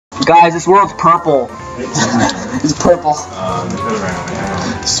Guys, this world's purple. It's purple.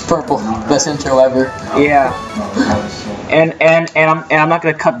 It's purple. Best intro ever. Yeah. And I'm not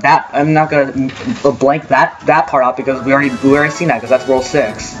gonna cut that. I'm not gonna blank that part out because we already seen that because that's World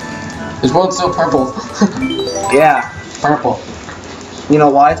 6. This world's still purple. Yeah. Purple. You know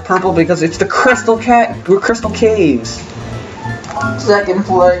why it's purple? Because it's the crystal caves. Second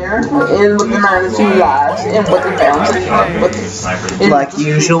player in with the -2 lives and with the bounce. Like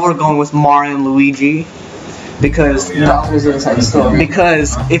usual, we're going with Mario and Luigi. Because inside the story.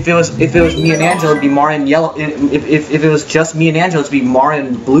 Because if it was me and Angelo, it'd be Mario and Yellow. If it was just me and Angelo, it'd be Mario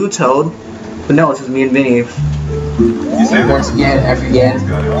and Blue Toad. But no, it's just me and Vinnie. Once again, every again.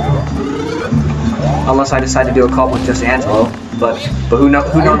 Unless I decide to do a call with just Angelo. But who knows?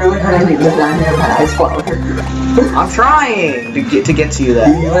 I'm really trying to get down here my ice flower. I'm trying to get to you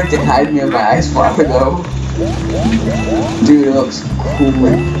there. You like to hide me in my ice flower though. Dude, it looks cool.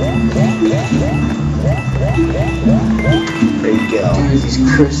 There you go. Dude, these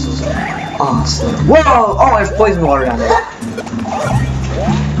crystals are awesome. Whoa! Oh, there's poison water down there.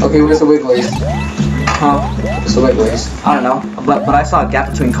 Okay, where's the Wigglies? Huh? Where's the Wigglies? I don't know, but I saw a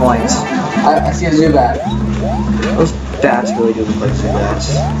gap between coins. I see a Zubat. Those bats really do look like Zubats.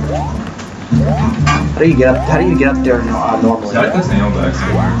 How do you get up there normally?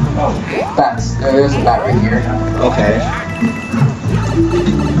 Bats. There's a bat right here. Okay.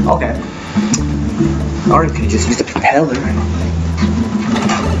 Okay. Or you could just use the propeller.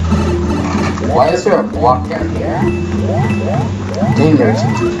 Why is there a block down here? Dang, there's...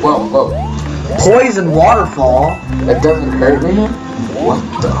 Whoa. Poison waterfall? That doesn't hurt me? What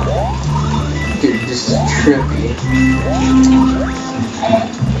the... Dude, this is trippy.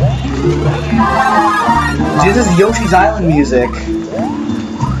 Dude, this is Yoshi's Island music.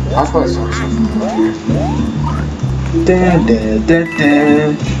 That's why it's so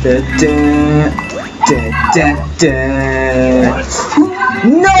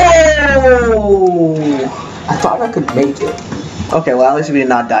No! I thought I could make it. Okay, well at least we did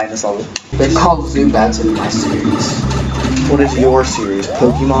not die in this level. They call Zubats in my series. What is your series?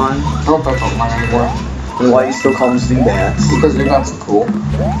 Pokemon? I don't play Pokemon anymore. And why do you still call them Zubats? Because Zubats are cool.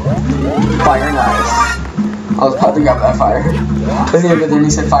 Fire and Ice. I was about to grab that fire. But then he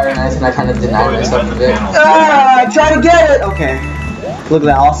said fire and ice and I kind of denied myself a bit. Ah! Try to get it! Okay. Look at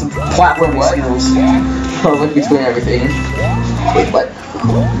that awesome platforming skills. Oh, look between everything. Wait, what?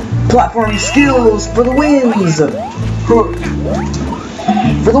 Platforming skills for the wins!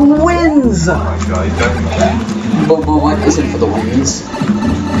 For the wins! But what is it for the wins?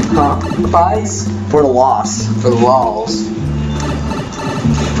 Huh? Buys? For the loss. For the walls.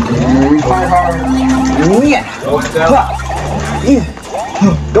 Fire hard. Yeah! Yeah!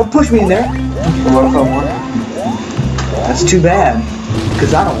 Don't push me in there! What if I want it? That's too bad.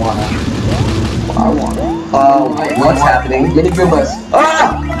 Because I don't want to. Well, I want it. Oh, what's happening? Mini Goombas.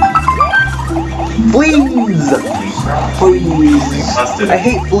 Ah! Fleas! Please. I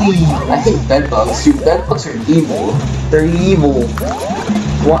hate fleas. I hate bedbugs. Dude, bedbugs are evil. They're evil.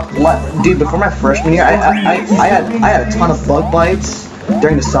 What? Dude, before my freshman year, I had a ton of bug bites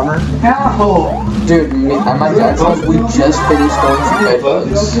during the summer. Dude, at my dad's house, we just finished going through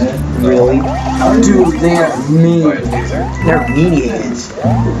bedbugs. Really? Dude, they are mean. They're meanies.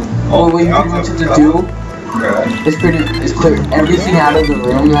 Oh, what you want to do is clear everything out of the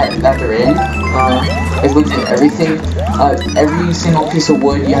room that they're in. Is legit everything. Every single piece of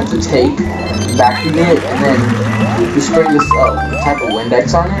wood you have to take, vacuum it, and then you spray this type of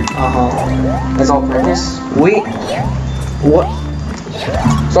Windex on it. That's all purpose. Wait. What?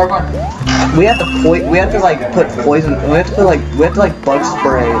 Sorry, what? We have to put poison. We have to bug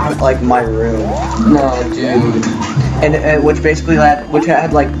spray like my room. No, dude. And which basically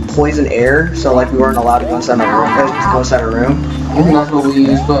had like poison air, so like we weren't allowed to go inside my room. Go inside our room. And that's what we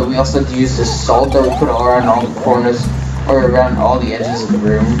used, but we also had to use this salt that we put all around all the corners or around all the edges of the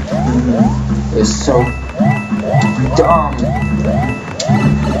room. It was so dumb.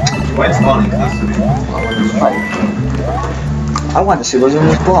 Why it's spawning custody? I want to see what's in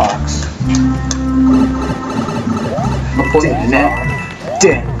this box.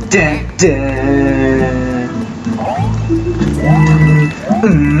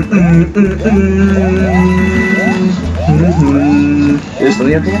 Is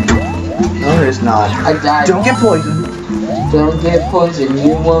something up here? No, there's not. I died. Don't get poisoned. Don't get poisoned,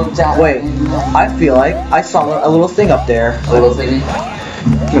 you won't die. Wait, I feel like I saw a little thing up there. A little thing?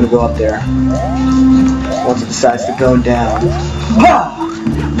 I'm gonna go up there. Once it decides to go down.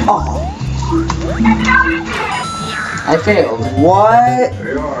 Oh! I failed. What?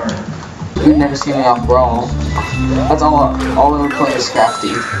 There you are. You've never seen me off Brawl. That's all we were playing is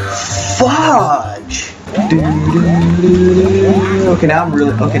Crafty. Fudge! Okay, now I'm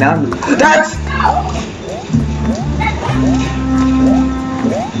really. Okay, now I'm. That's.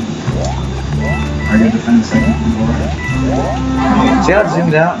 Are you defending the second floor? See how it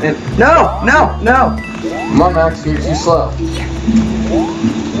zoomed out? No! No! No! Come on, Max, you're too slow.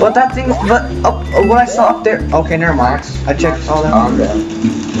 But that thing. But what I saw up there. Okay, never mind. I checked all that. Calm down.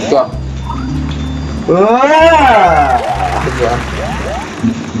 Go. Ah! Good job.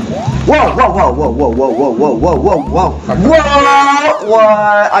 Whoa! Whoa! Whoa! Whoa! Whoa! Whoa! Whoa! Whoa! Whoa! Whoa! Whoa! Whoa!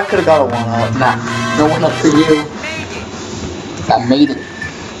 What? I could have got a 1-up. Nah, no 1-up for you. I made it.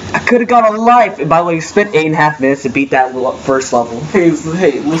 I could have got a life. And by the way, you spent 8.5 minutes to beat that first level. Hey,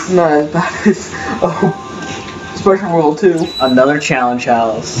 listen, not as bad as Special World 2. Another challenge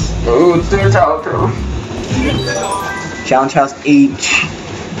house. Oh, it's their tower too. Challenge house H.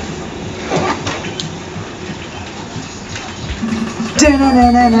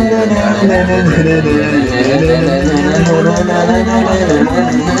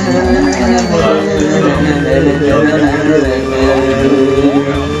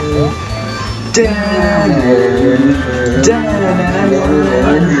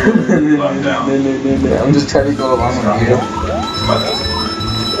 I'm just trying to go along with you.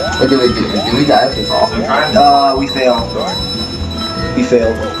 What do we do? Do we die if we fall? We failed. We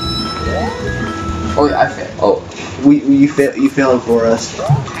failed. Oh, yeah, I failed. Oh. You failed for us.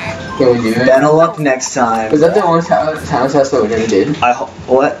 Can we do it? Better luck next time. Was that the only challenge test that we never did?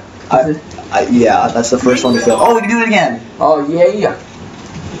 What? Yeah, that's the first one we failed. Oh, we can do it again. Oh, yeah.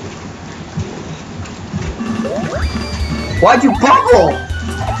 Why'd you bubble?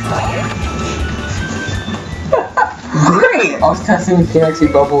 Great! I was testing if you can actually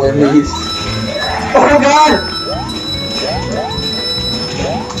bubble in these. Oh my god!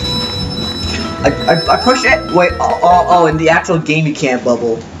 I pushed it. Wait, oh, in the actual game you can't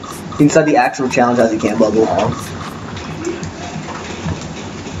bubble. Inside the actual challenge house you can't bubble.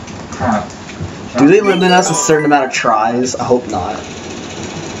 Do they limit us a certain amount of tries? I hope not.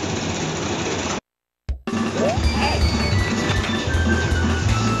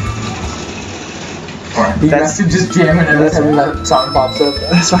 You have to just jam it every time that song pops up.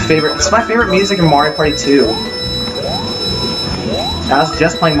 That's my favorite. It's my favorite music in Mario Party 2. I was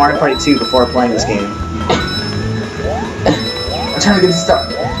just playing Mario Party 2 before playing this game. I'm trying to get this stuck.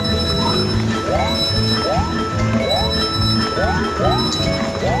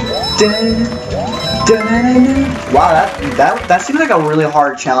 Wow, that seems like a really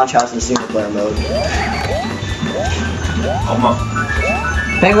hard challenge house in single player mode.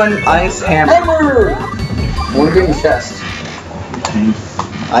 Penguin Ice Hammer. Hammer! I want to get in the chest.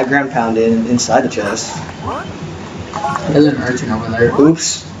 I ground pounded inside the chest. There's an urchin over there.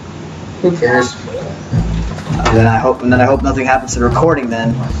 Oops. Who cares? And then I hope nothing happens to the recording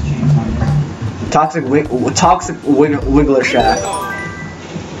then. Toxic Wigglershaft.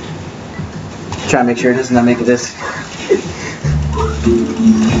 Try to make sure it doesn't make it this.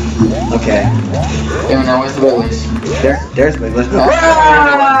 Okay. Yeah, now where's the Wigglers? There's Wigglers.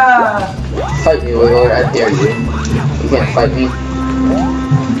 Ah! Fight me, Wiggler, I dare you. You can't fight me.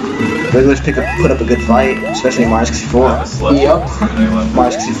 Wigglers put up a good fight, especially in Mario 64. Yup.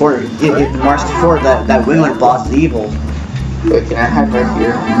 Mario 64, Mario 64, that Wiggler boss is evil. Wait, can I hide right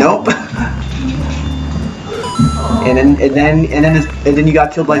here? Nope. and then you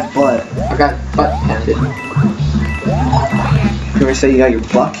got killed by his butt. I got butt handed. You ever say you got your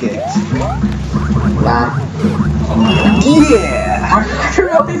butt kicked? Nah. Yeah! Where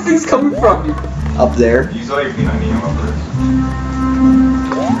are all these things coming from? Up there. Use all your P90 ammo first.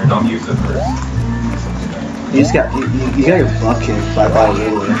 Or don't use it first. You got your butt kicked by a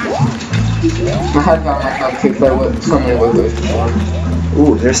Wiggler. I had got my butt kicked by so many Wigglers before.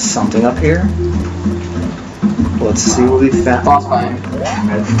 Ooh, there's something up here. Let's see what we found. Boss fight.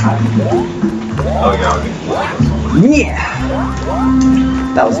 Oh yeah, okay.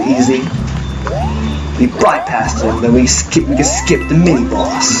 Yeah! That was easy. We bypassed him, then we can skip the mini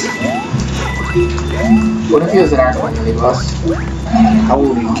boss. What if he was an actual mini boss? How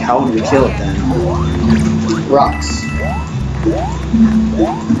would we kill it then? Rocks.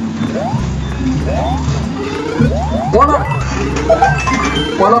 One-ups.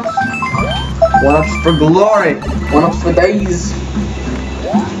 One-ups for glory. One-ups for days.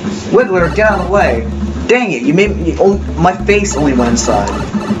 Wiggler, get out of the way. Dang it, my face only went inside.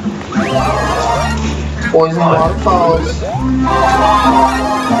 Poison waterfalls.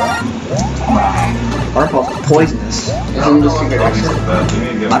 Waterfalls are poisonous. Isn't the secret exit?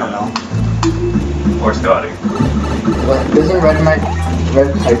 I don't know. Or Scotty. What? Doesn't red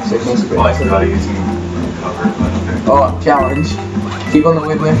pipe signals Well, I forgot using cover, but okay. Oh, challenge. Keep on the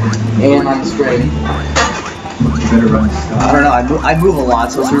wiggler and on the spring. You better run stuff. I don't know. I move a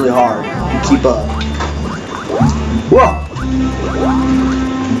lot, so it's really hard to keep up. Whoa!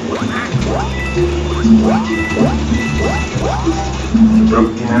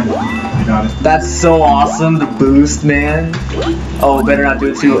 Broke again. I got it. That's so awesome. The boost, man. Oh, better not do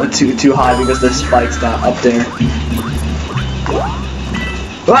it too high because there's spikes down up there.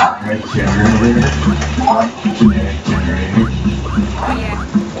 Ah! Right, generator. Genetic generator.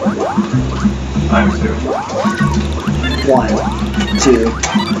 I'm 2. 1, 2,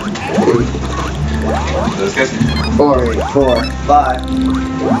 Those guys 4, 5,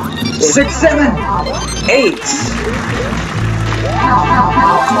 6, 7, 8.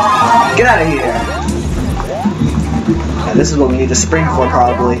 Get out of here. Yeah, this is what we need the spring for,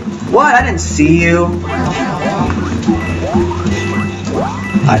 probably. What? I didn't see you.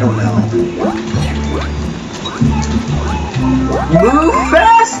 I don't know. Move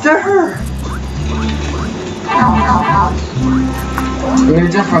faster! I'm gonna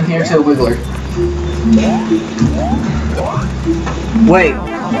jump from here to the wiggler. Wait,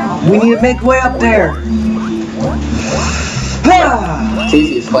 we need to make way up there. It's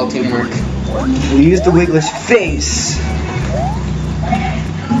easy, it's called teamwork. We use the Wiggler's face.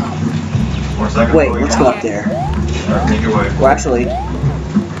 4 seconds. Wait, let's go up there. Alright, make your way. Well, actually,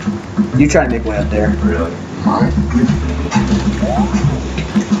 you try to make way up there. Really? Alright.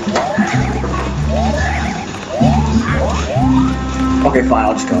 Okay, fine.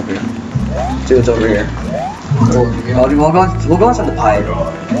 I'll just go up here. See what's over here. We'll go inside the pipe.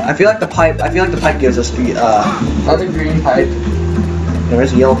 I feel like the pipe gives us the Another green pipe.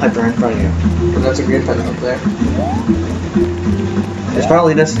 There's a yellow pipe right in front of you. And that's a green pipe up there. This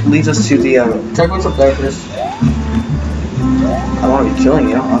probably leads us to the Check what's up there first. I want to be killing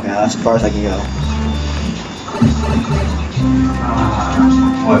you. Okay, that's as far as I can go.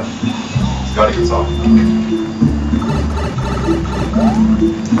 What? Gotta get off.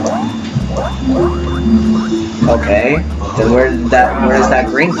 Okay. Then where does that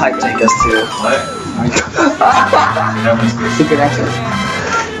green pipe take us to? What? Secret exit.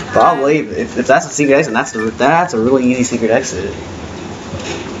 Probably. If that's a secret exit, that's a really easy secret exit.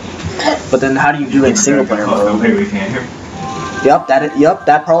 But then how do you do it in single player mode? Hey, we can't hear. Yep,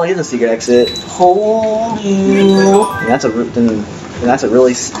 that probably is a secret exit. Holy. And that's a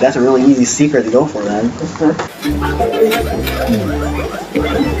really easy secret to go for then.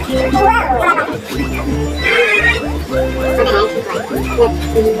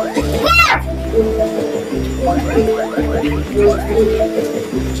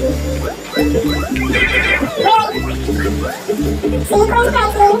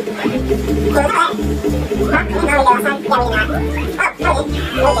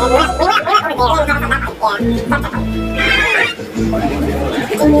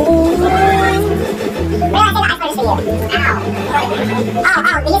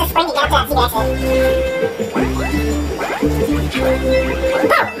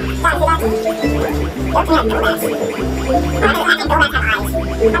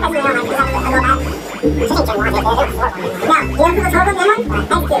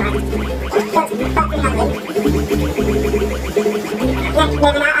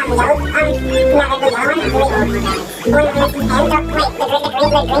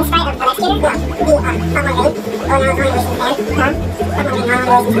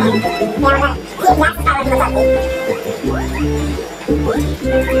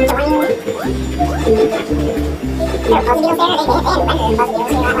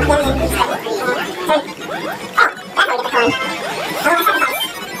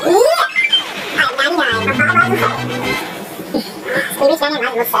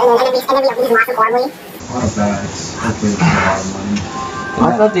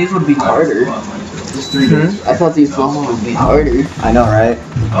 I thought these would be harder. I thought these ones would be harder. I know, right?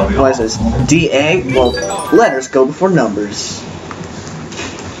 What is this? DA? Well, letters go before numbers.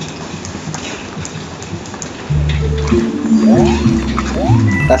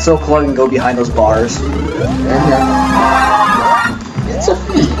 That's so cool I can go behind those bars. It's a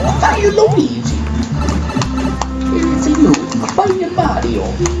me, Fire Luigi. It's a you, Fire Mario.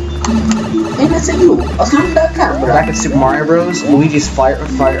 And it's a you, a Skype. Back in Super Mario Bros., Luigi's fire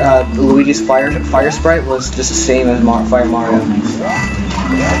sprite was just the same as Fire Mario. I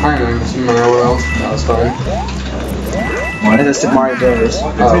remember Super Mario World. That was fun. What is it, Super Mario Bros?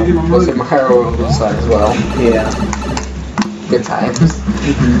 Oh, Super Mario World was fun as well. Yeah. Good times.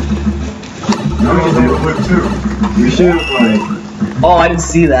 No, we should do it too. We should have, like... Oh, I didn't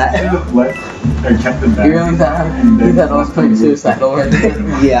see that. Should have left And kept it back. You really thought I was putting suicidal right there?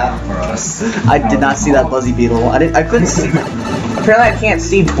 Yeah. For us. I did not see that Buzzy Beetle. I couldn't see. Apparently I can't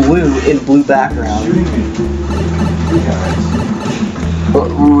see blue in blue background. Shooting me. What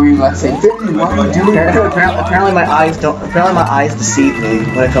were you about to say? Vinnie, what are you doing? Apparently my eyes don't. Apparently my eyes deceive me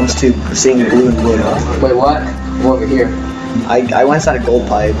when it comes to seeing blue and blue. Wait, what? I'm over here. I went inside a gold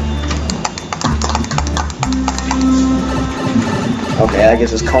pipe. Okay, that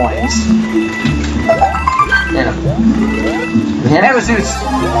gives us coins. Anna. Hammer suits!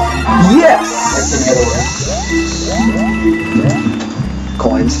 Yes! That's the other way.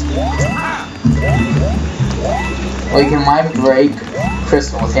 Coins. Well, you can might break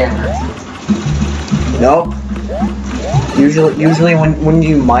crystal with hammer. Nope. Usually when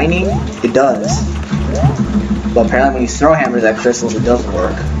you mining, it does. But apparently when you throw hammers at crystals, it doesn't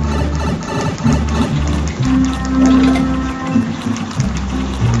work.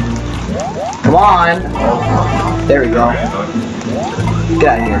 Come on! There we go. Get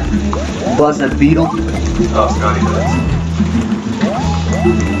out of here. Buzz the Beetle. Oh, Scotty does.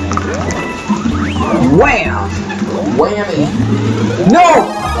 Wham! Whammy! No!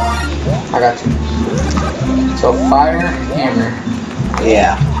 I got you. So fire and hammer.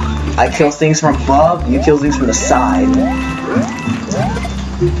 Yeah. I kill things from above, you kill things from the side.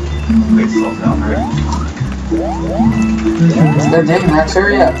 Wait, slow down, right? They're digging, Max,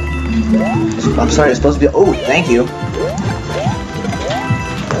 hurry up. I'm sorry, it's supposed to be. Oh, thank you.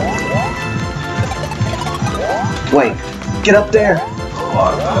 Wait, get up there. A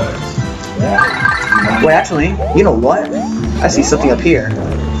lot of bags. Wait, actually, you know what? I see something up here.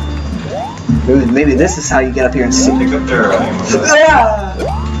 Maybe this is how you get up here and see. Pick up their Ah!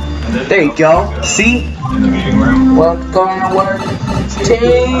 There you go. See? in the meeting room. What's gonna work?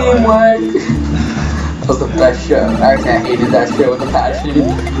 Teamwork! That was the best show. Actually, I hated that show with a passion.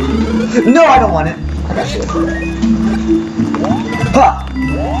 No, I don't want it. I got you. Ha!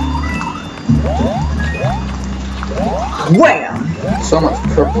 Wham! So much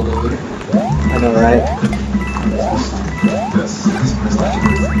purple, dude. I know, right? Yes.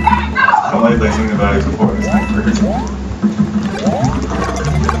 I like placing the bags before this thing triggers.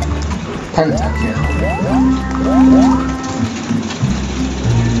 Pentakill.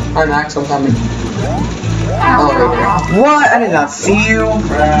 Hi Max, I'm coming. Elevator. What? I did not see you.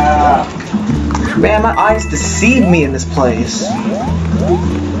 Man, my eyes deceive me in this place. I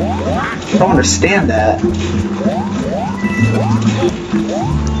don't understand that.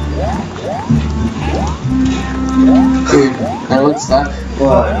 Dude, that looks stuck.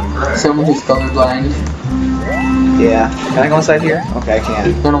 What? Someone who's colorblind. Yeah. Can I go inside here? Okay, I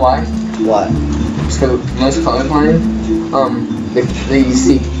can. You know why? What? So most colorblind, they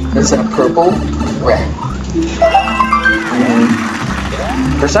see instead of purple, red.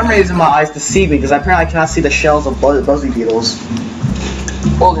 For some reason, my eyes deceive me because apparently I cannot see the shells of Buzzy Beetles.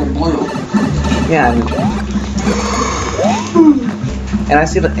 Well, they're blue. Yeah. And I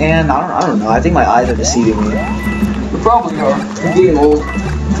see the and I don't know. I think my eyes are deceiving me. You probably are. You're getting old.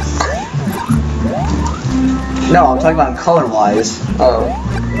 No, I'm talking about color-wise. Oh,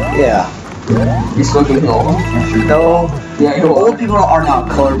 Yeah. you're still getting old. No. Yeah, you're Old old. people are not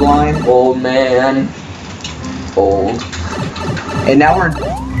colorblind. Old man. Old. And now we're.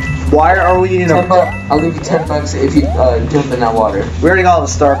 Why are we in $10 a? bucks. I'll give you $10 if you jump in that water. We already got all the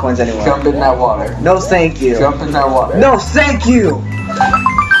star coins anyway. Jump in that water. No, thank you. Jump in that water. No, thank you.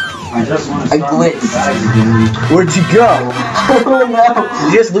 I just want to I glitched. Where'd you go? Oh no!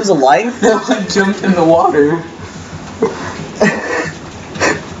 Did you just lose a life? No, I jumped in the water.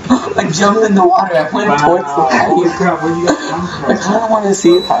 I jumped in the water. I went towards the Holy pipe. crap, where'd you get I kind of want to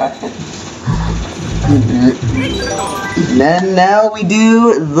see that. Then now we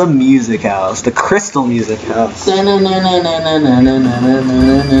do the music house, the crystal music house.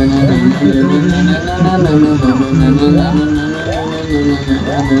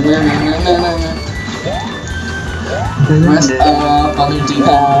 Press up on your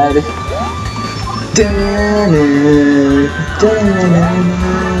D-pad.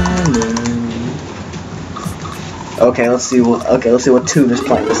 Okay, let's see what tune is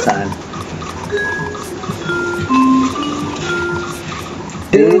playing this time.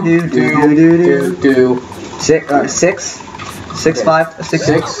 Do. Six, Okay. 5,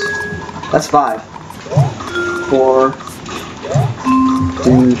 6. That's 5. 4.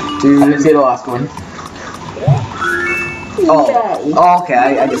 I didn't see the last one. Oh,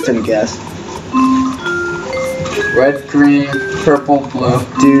 okay. I just took a guess. Red, green, purple,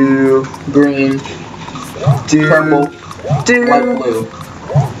 blue, green, purple, white, blue.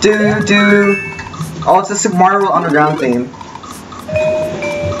 Oh, it's a Super Mario Underground theme.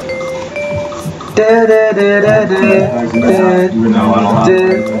 No, I don't have.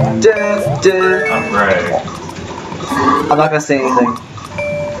 I'm gray. I'm not gonna say anything.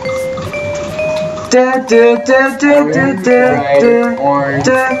 Orange.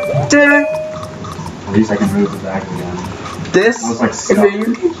 At least I can move the bag again. This? I was like stuck.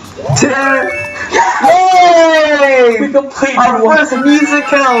 Yay! We completed our first music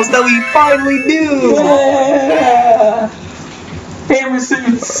house that we finally do! Yeah! Hammer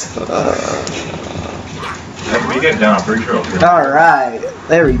suits! If we get down, I'm pretty sure it'll be. Alright,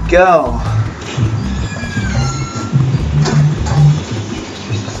 there we go.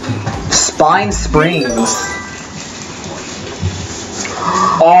 Spine Springs.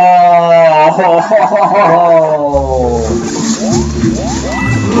 Oh!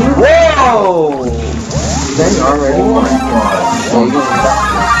 Whoa! Then you already Oh won. my god. Oh, you got that.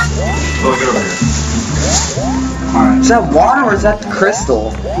 Oh, get over here. Alright. Is that water or is that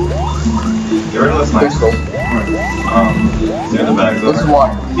crystal? Get rid of this knife. Crystal. Near the bags This is over.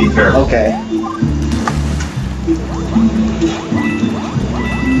 water. Be careful. Okay.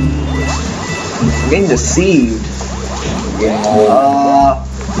 I'm getting deceived.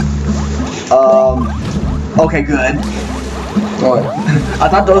 Okay, good. What? I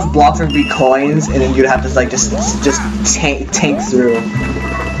thought those blocks would be coins, and then you'd have to like just tank through.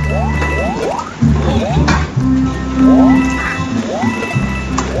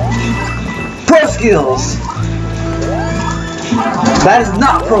 Pro skills. That is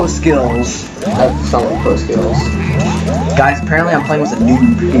not pro skills. That's some of pro skills. Guys, apparently I'm playing with a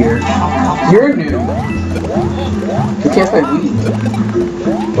noob here. You're a noob. You can't play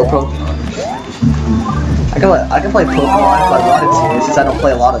Wii. Or Pokemon. I can play Pokemon if I wanted to, since I don't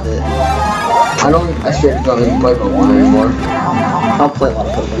play a lot of it. I straight don't even play Pokemon anymore. I don't play a lot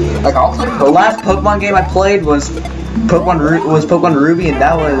of Pokemon. Like, I'll play The Pokemon. last Pokemon game I played was Pokemon Ruby, and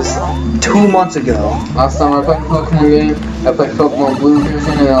that was 2 months ago. Last time I played a Pokemon game, I played Pokemon Blue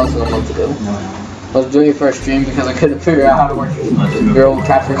version, and that was a month ago. I was doing it for a stream because I couldn't figure out how to work your old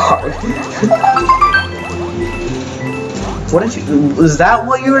capture card. What did you? Was that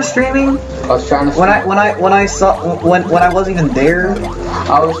what you were streaming? I was trying to When I saw when I wasn't even there.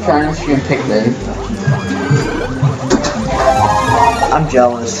 I was trying to stream Pikmin. I'm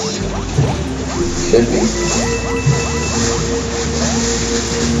jealous. Should be.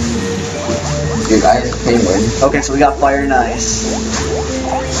 Dude, I is a penguin. Okay, so we got Fire and Ice.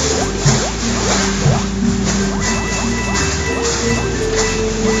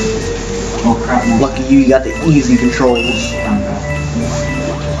 Oh crap. Lucky you got the easy controls.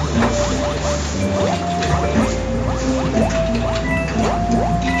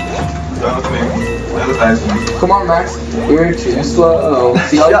 Don't look at me. That was nice. Come on, Max. You're too slow.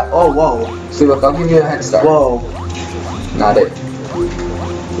 See, Oh, whoa. see, look, I'll give you a head start. Whoa. Not it.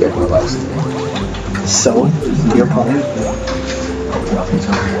 You have no lives. So, your opponent. Nothing's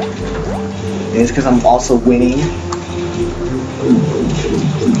over here. It's because I'm also winning.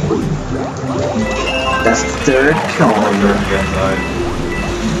 That's the third cone.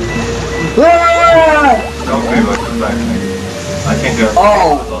 Ah! Don't move like this back thing. I can't go.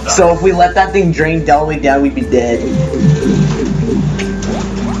 Oh, so if we let that thing drain all the way down, we'd be dead.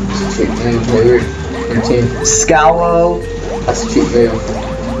 Cheat move, baby. Continue. Scowo. That's a cheat move.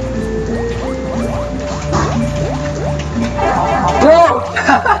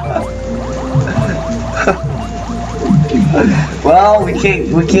 Well, we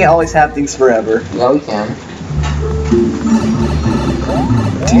can't always have things forever. Yeah, we can.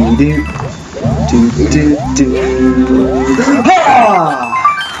 Do do do do. Ah!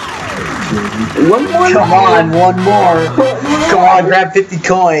 One more. Come on, one more. Come on, grab 50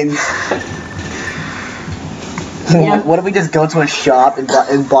 coins. Yeah. What if we just go to a shop and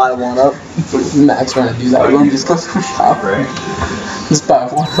buy one up? Max trying to do that. We want to just go to a shop. Right. Just buy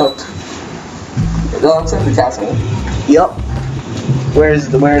one up. No, I'm saying the castle. Yep. Where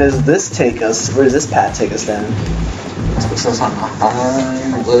does this take us? Where does this path take us then?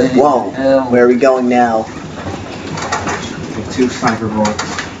 Whoa. Where are we going now? 2 sniper bolts.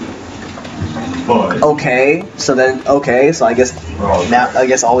 But Okay. So I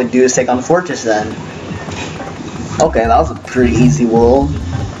guess all we do is take on the fortress then. Okay, that was a pretty easy world.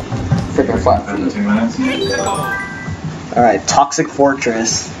 Freaking flat. 2 minutes. Alright, Toxic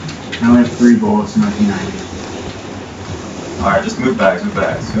Fortress. I only have 3 bullets in 1990. Alright, just move bags, move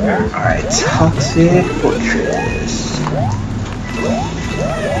bags. Who cares? Alright, Toxic Fortress.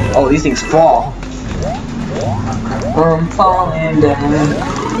 Oh, these things fall. I'm falling down,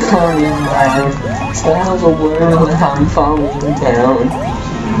 coming round. Tell the world I'm falling down.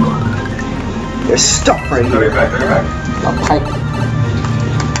 They're stuck right Go here. get back, go get back. A pipe.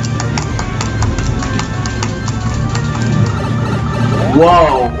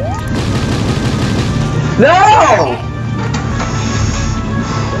 Whoa! No!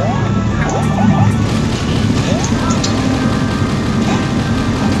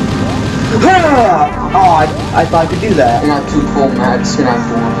 Oh, I thought I could do that. You're not too cool, Max. You're not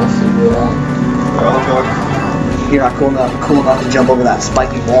cool enough to do that. You're not cool enough to jump over that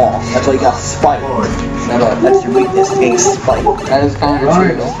spiky wall. That's why you got spike. Shut up. That's your weakness, getting spike. That is kind of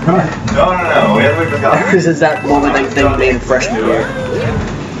true. No. We haven't even got Ever since that moment that you made in freshman year.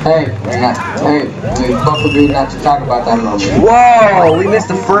 Hey, we both agreed not to talk about that moment. Whoa! We missed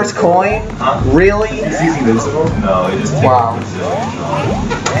the first coin? Huh? Really? Is he invincible? No, he just Wow.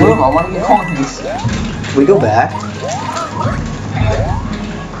 Move, I want to get coins. We go back.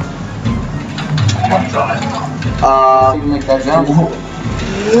 One time. So you make that jump.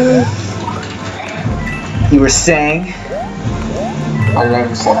 You were saying? I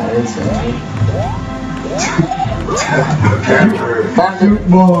never said I didn't say anything.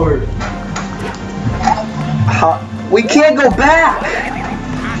 More. How? We can't go back!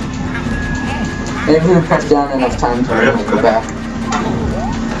 Maybe we press down enough times to go back.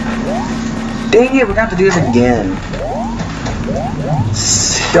 Dang it, we're gonna have to do this again.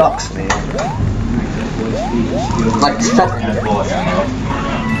 Shucks, man. Like, shut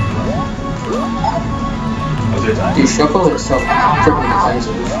Do you shuffle or so triple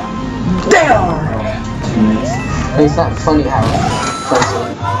defensive? Damn! It's not funny how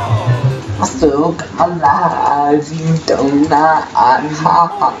defensive. I'm still alive, you don't know. Ha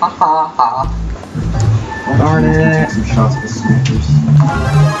ha ha ha ha. Darn it. Some shots with snippers.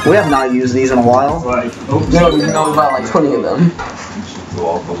 We have not used these in a while. Like, You don't even know about like 20 of them. go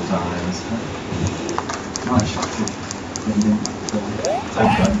all a couple times. No, I shot you.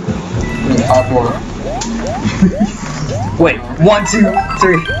 We need 5 more. Wait, 1, 2,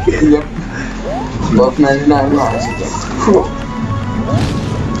 3. Yep. Both 99 lives again. Cool.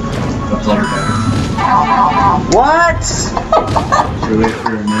 That's all better. What? Too late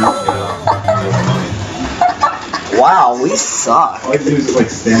for a minute. Wow, we suck. All I do is like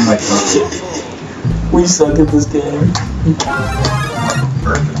stand by front. We suck at this game.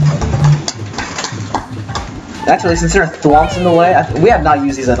 Perfect. Actually, since there are thwomps in the way, we have not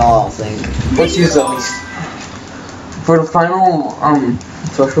used these at all, I don't think. Let's use those. For the final,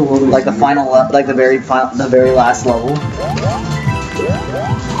 special world. Like the final, like the very last level.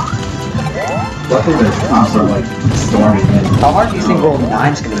 Luckily there's cops are like storming in. How hard do you think World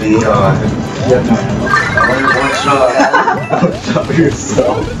 9's gonna be? One shot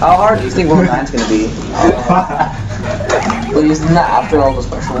yourself. How hard do you think World 9's gonna be? But isn't that after all the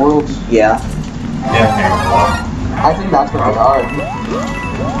special worlds? Yeah. I think that's gonna be hard.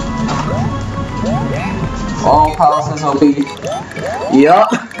 All palaces will be. Yup.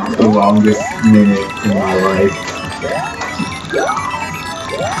 The longest minute in my life.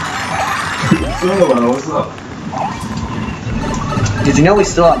 So, what's up? Did you know we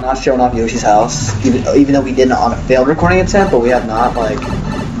still have not shown off Yoshi's house? Even though we did it on a failed recording attempt, but we have not, like...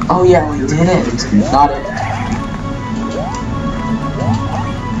 Oh yeah, we did it. Not it.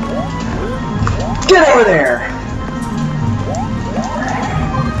 Get over there!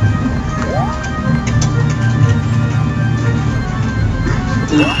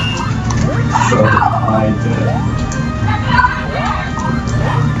 So, I did.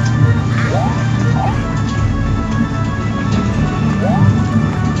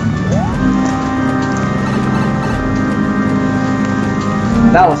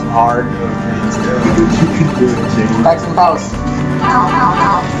 That was hard. Back to the palace.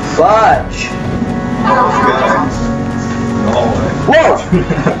 Fudge! Whoa!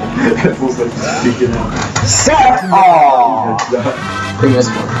 It feels like speaking out. Set! Aww! We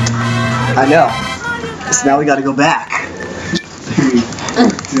missed one. I know. So now we gotta go back.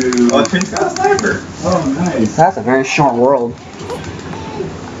 Dude. Oh, Twin's got a sniper. Oh, nice. That's a very short world.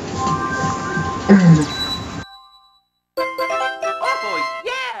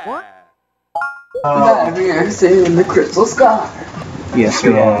 We got everything in the crystal sky. Yes,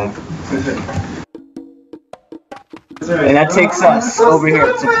 we have. And that takes us over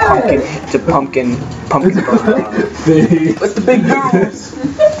here to pumpkin With the big girls.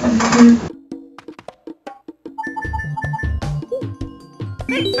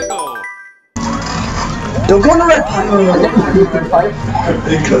 Don't go in the red pipe.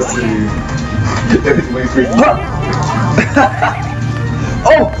 Because everything freaking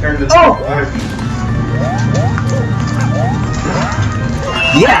Oh!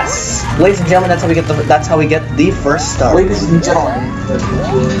 Yes! Ladies and gentlemen, that's how we get the first star. Ladies and gentlemen.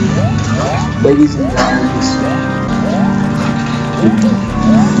 Ladies and gentlemen.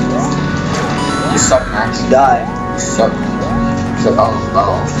 You suck, Max. Die. You suck. So, oh.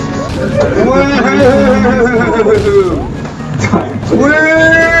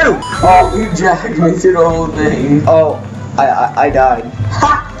 Woo! Oh, you dragged me through the whole thing. Oh, I died.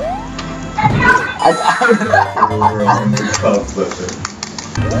 I died.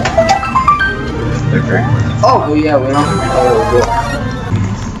 Oh yeah, we don't.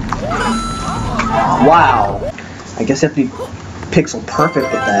 Wow. I guess you have to be pixel perfect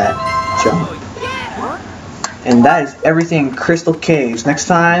with that jump. And that is everything in Crystal Caves. Next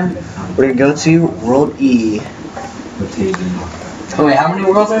time, we're gonna go to World E. Oh wait, how many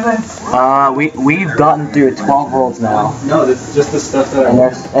worlds are there? We've gotten through 12 worlds now. No, this is just the stuff that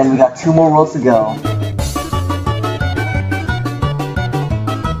And we got 2 more worlds to go.